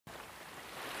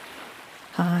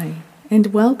Hi,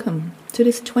 and welcome to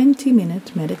this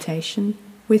 20-minute meditation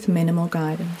with minimal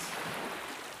guidance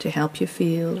to help you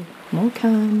feel more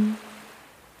calm,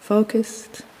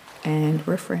 focused, and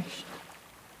refreshed.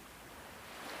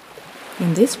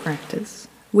 In this practice,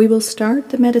 we will start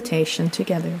the meditation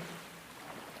together,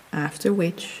 after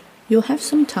which you'll have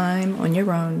some time on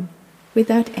your own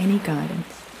without any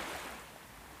guidance.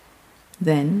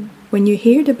 Then, when you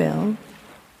hear the bell,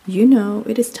 you know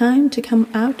it is time to come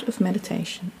out of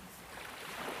meditation.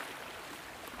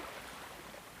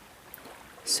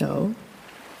 So,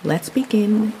 let's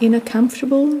begin in a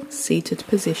comfortable seated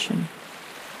position.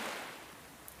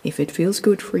 If it feels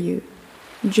good for you,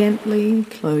 gently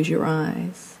close your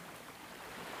eyes.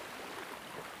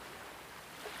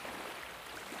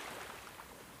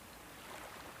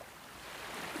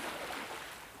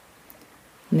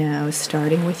 Now,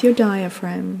 starting with your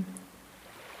diaphragm,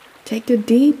 take the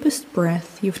deepest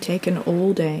breath you've taken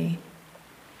all day,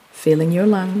 filling your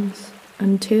lungs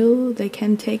until they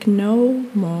can take no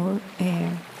more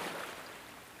air.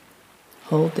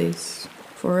 Hold this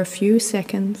for a few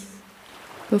seconds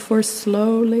before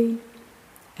slowly,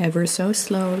 ever so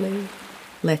slowly,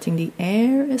 letting the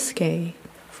air escape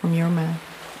from your mouth.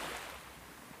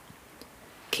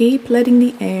 Keep letting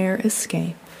the air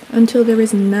escape until there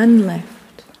is none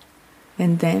left,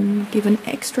 and then give an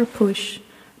extra push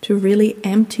to really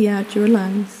empty out your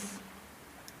lungs,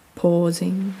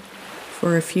 pausing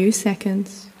for a few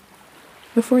seconds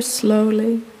before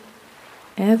slowly,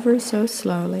 ever so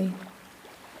slowly,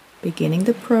 beginning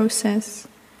the process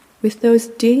with those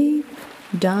deep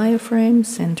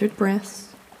diaphragm-centered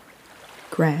breaths,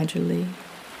 gradually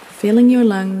filling your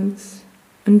lungs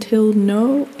until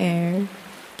no air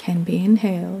can be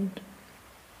inhaled.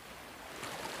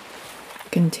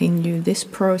 Continue this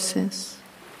process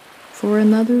for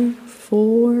another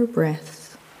 4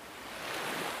 breaths,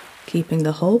 keeping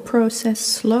the whole process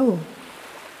slow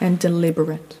and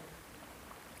deliberate,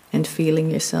 and feeling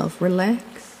yourself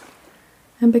relax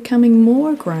and becoming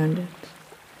more grounded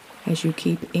as you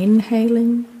keep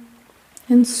inhaling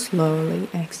and slowly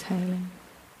exhaling.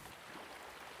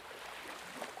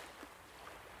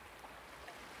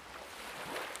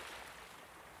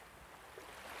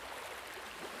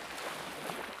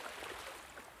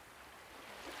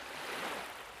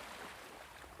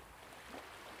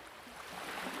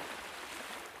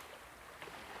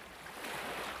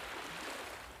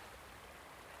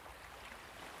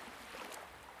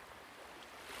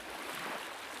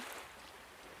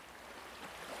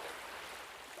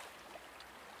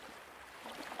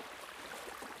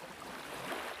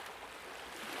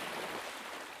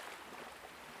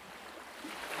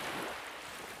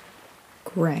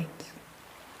 Great.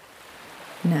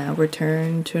 Now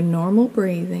return to normal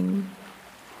breathing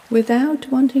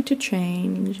without wanting to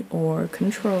change or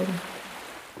control.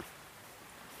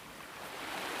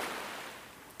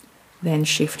 Then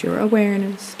shift your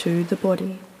awareness to the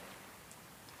body,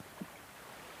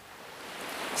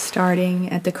 starting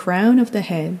at the crown of the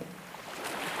head,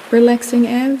 relaxing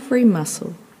every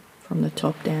muscle from the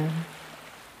top down,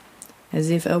 as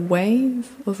if a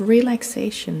wave of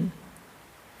relaxation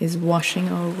is washing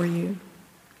over you,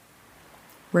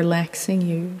 relaxing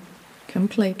you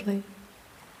completely,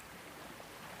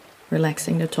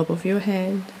 relaxing the top of your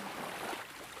head,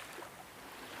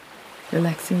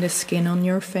 relaxing the skin on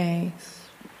your face,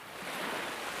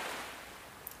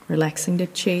 relaxing the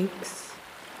cheeks,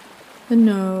 the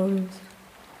nose,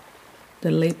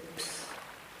 the lips,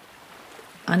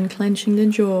 unclenching the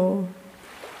jaw,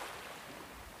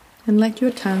 and let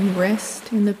your tongue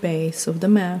rest in the base of the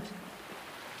mouth.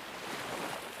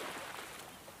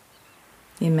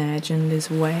 Imagine this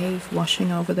wave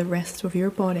washing over the rest of your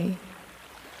body,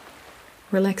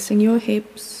 relaxing your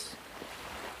hips,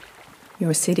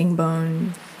 your sitting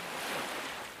bones,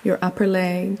 your upper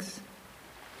legs,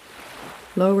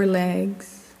 lower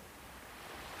legs,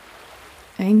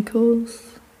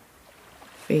 ankles,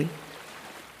 feet,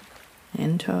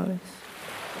 and toes.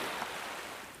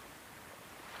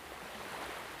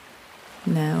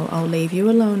 Now I'll leave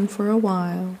you alone for a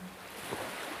while,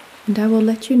 and I will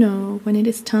let you know when it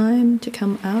is time to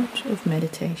come out of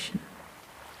meditation.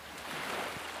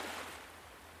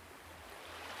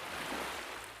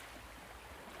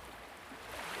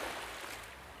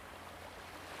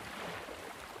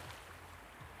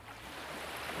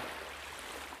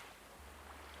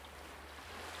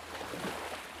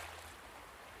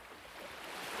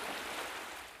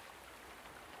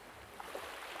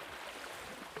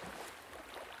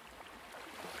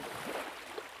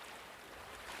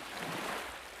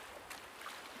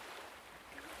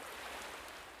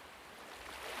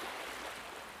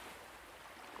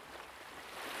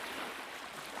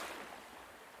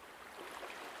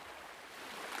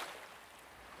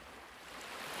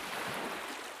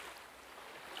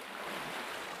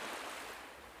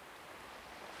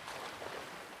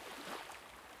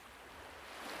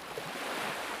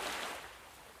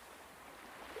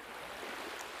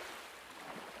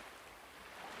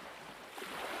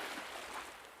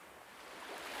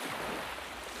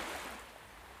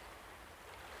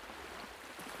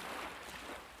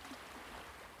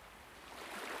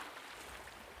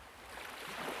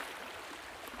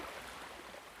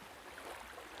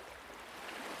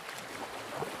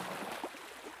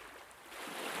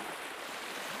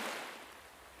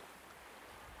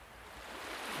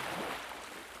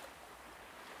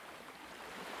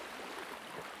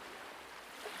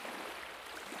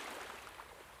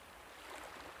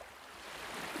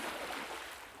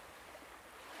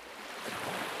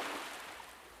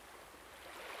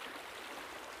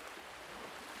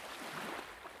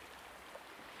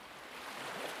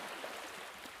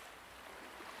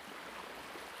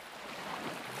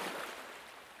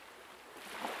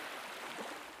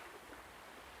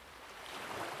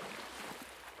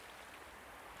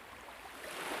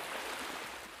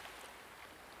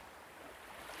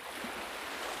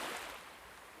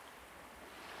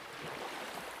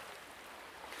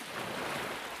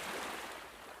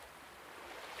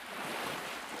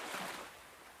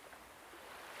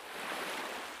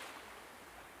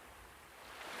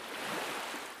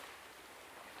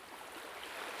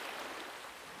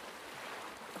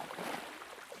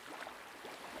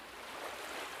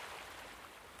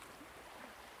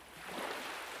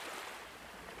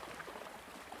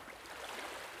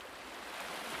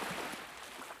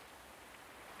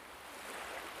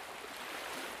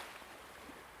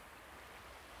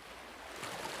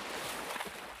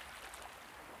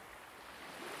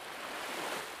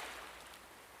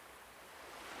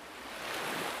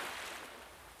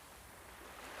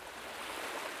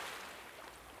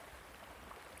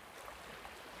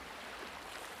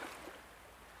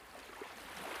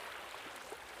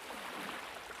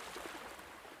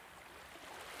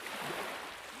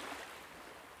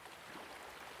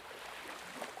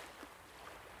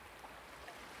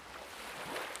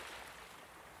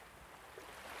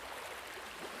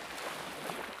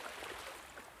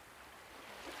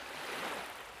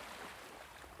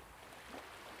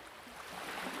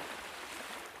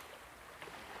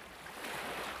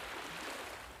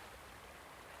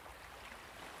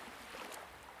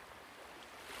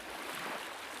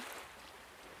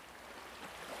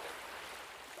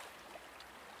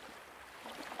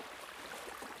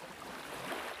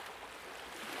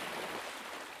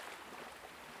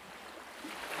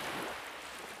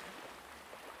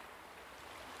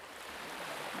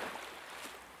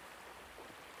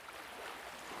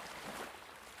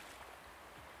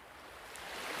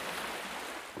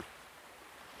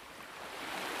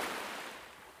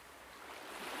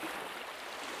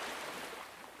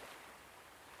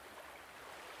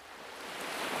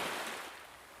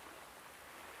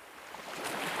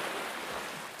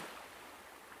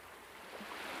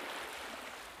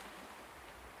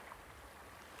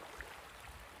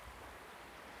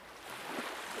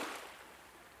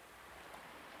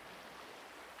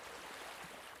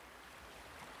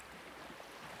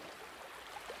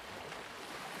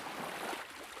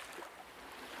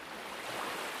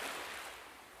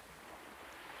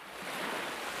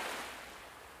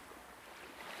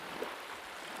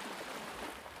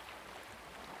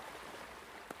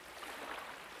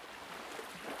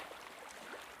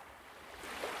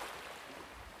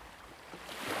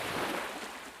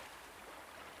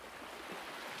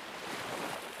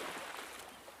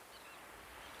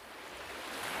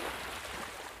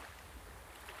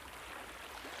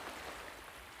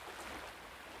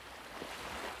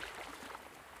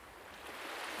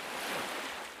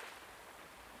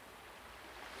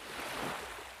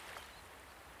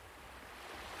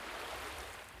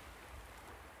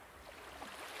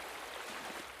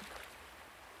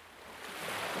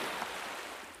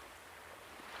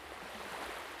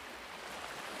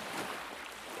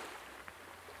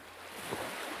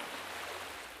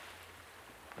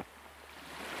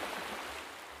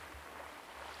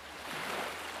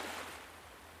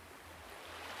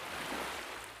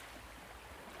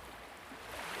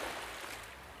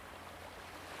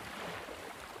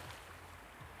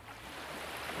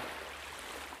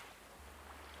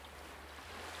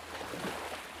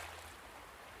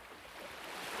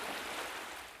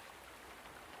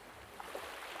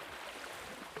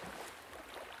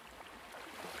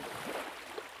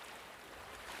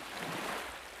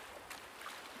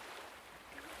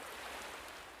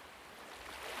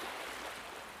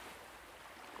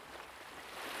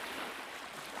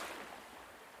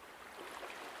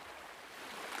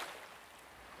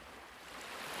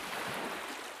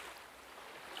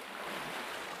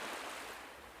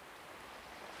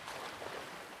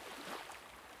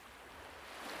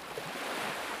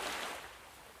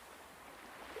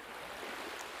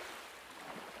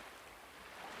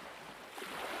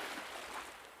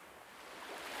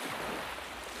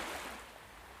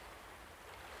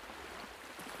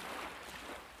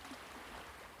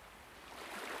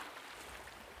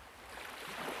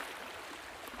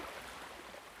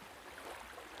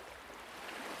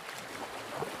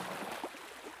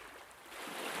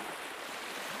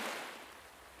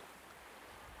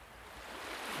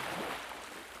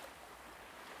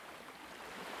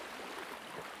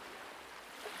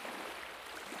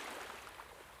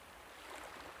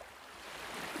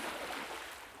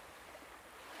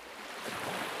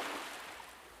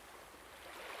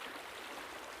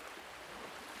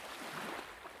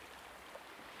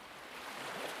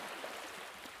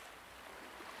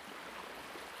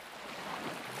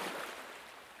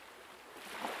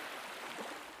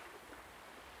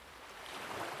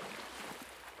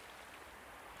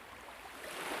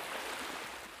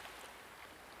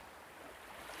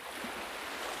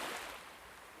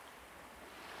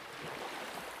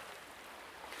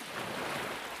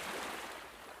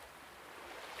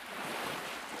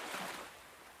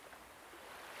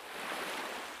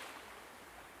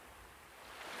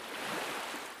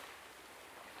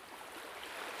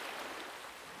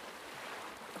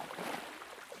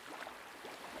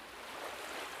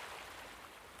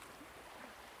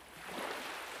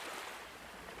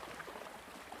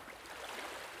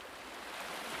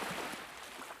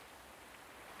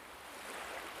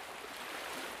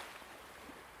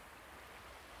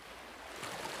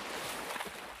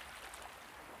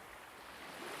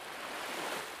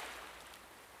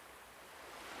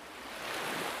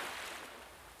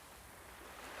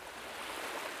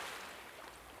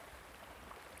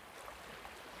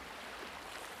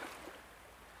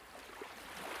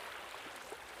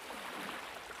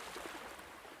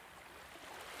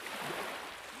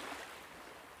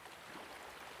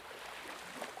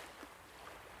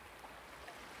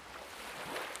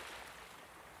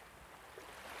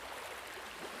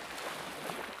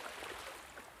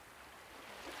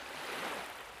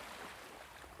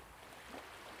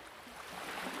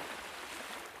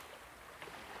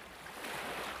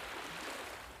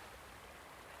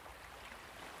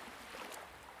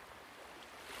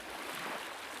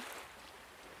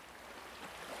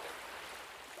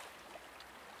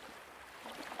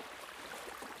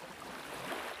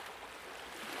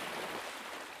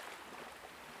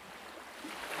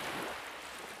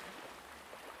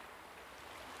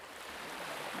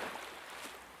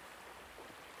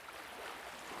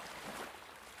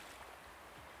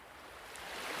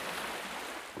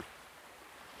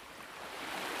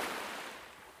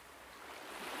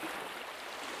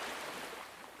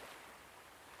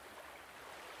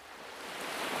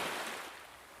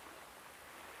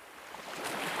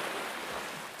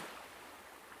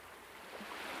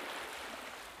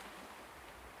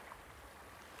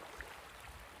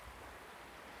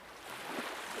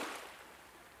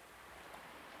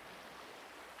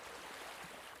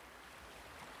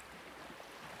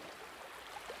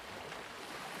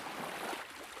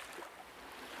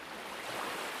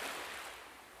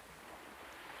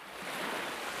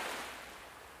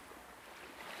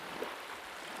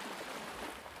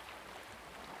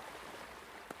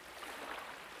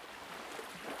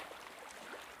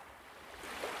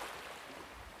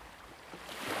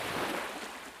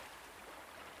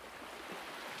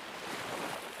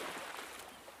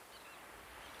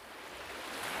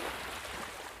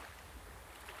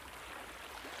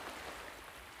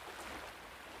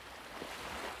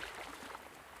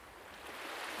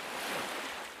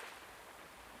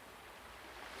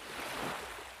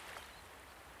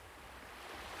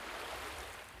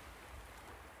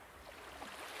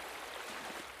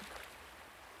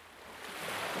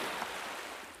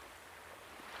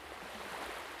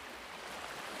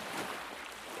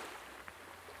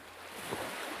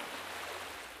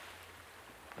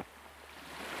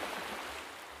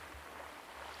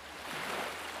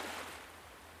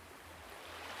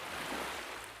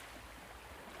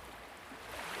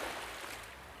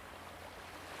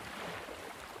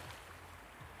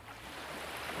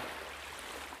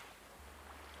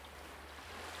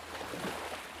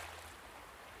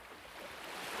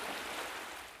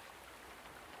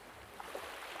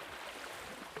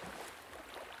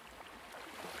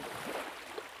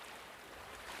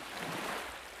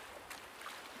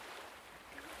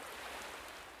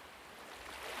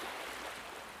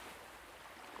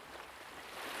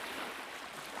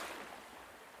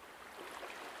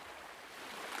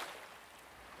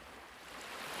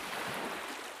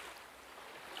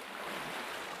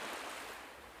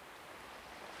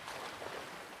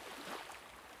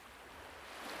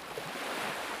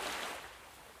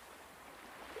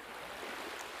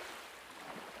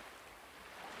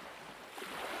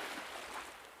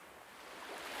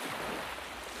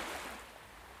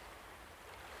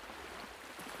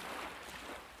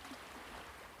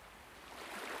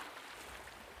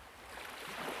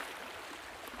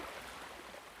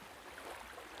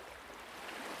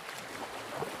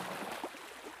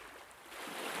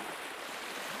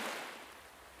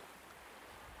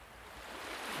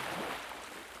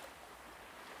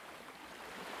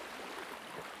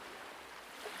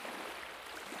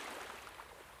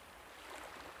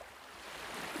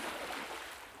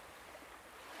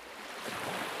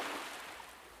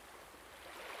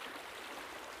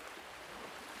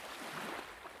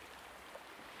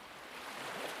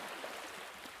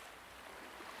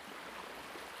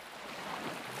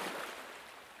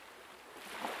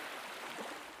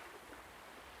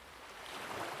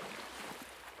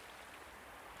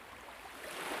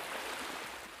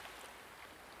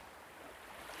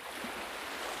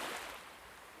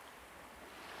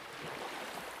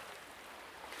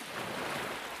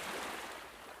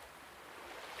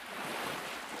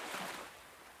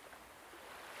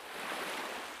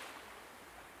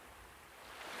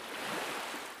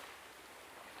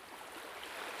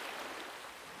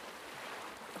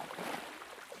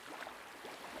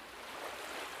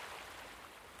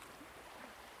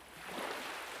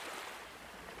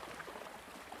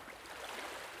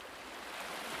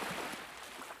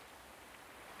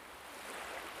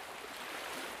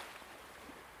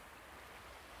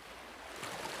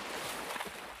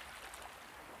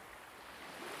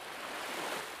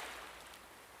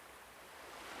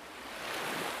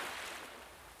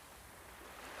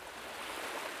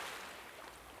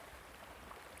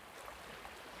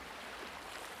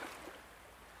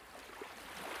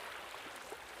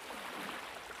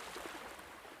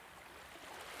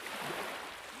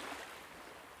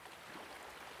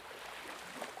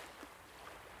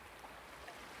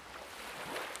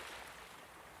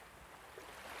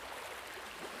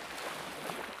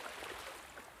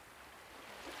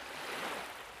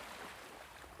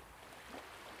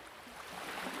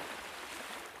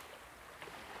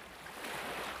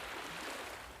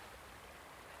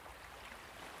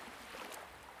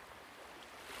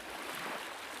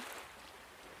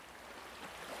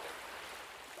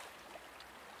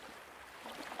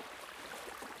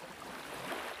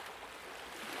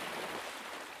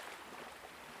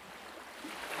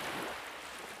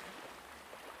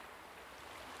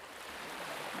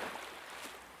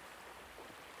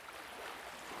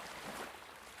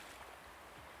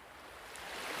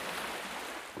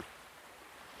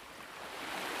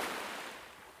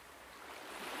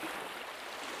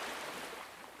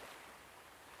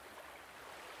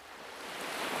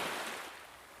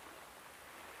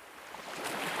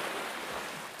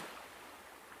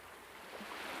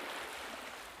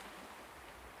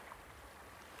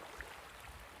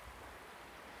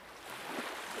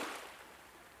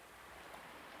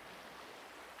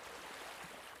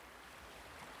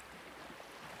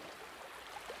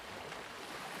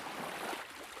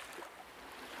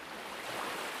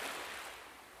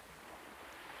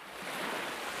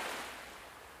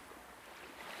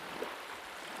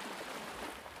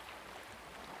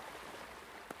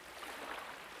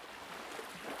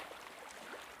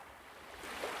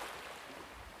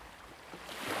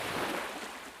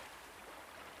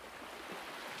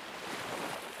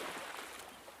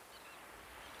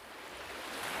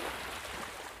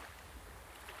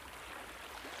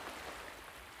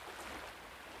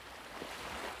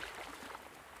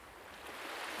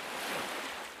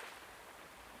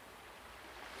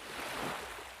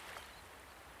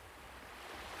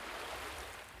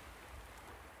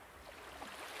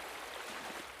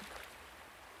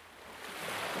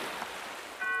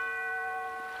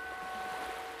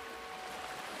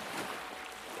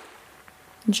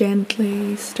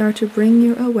 Gently start to bring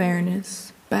your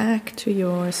awareness back to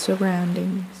your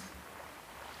surroundings,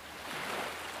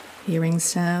 hearing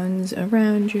sounds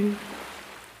around you,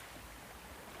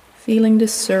 feeling the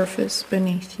surface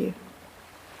beneath you.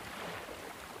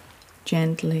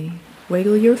 Gently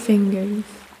wiggle your fingers,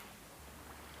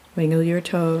 wiggle your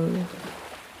toes,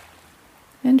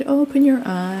 and open your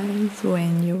eyes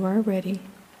when you are ready.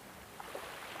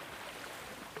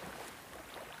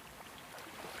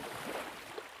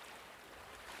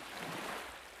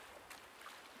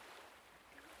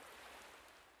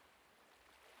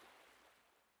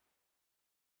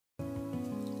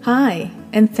 Hi,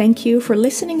 and thank you for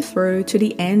listening through to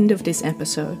the end of this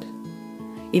episode.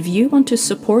 If you want to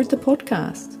support the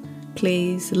podcast,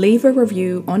 please leave a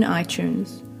review on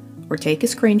iTunes or take a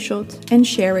screenshot and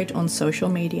share it on social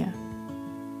media.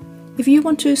 If you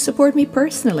want to support me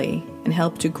personally and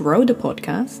help to grow the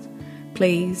podcast,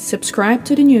 please subscribe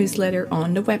to the newsletter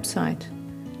on the website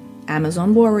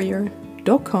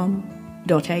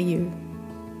amazonwarrior.com.au.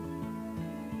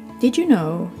 Did you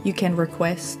know you can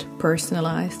request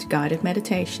personalized guided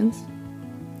meditations?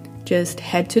 Just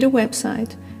head to the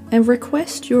website and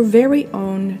request your very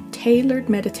own tailored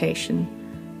meditation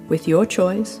with your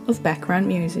choice of background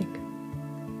music.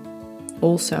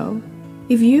 Also,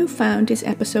 if you found this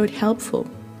episode helpful,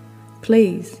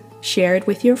 please share it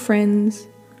with your friends,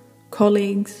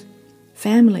 colleagues,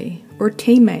 family, or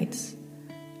teammates,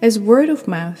 as word of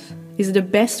mouth is the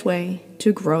best way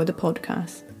to grow the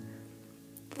podcast.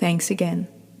 Thanks again.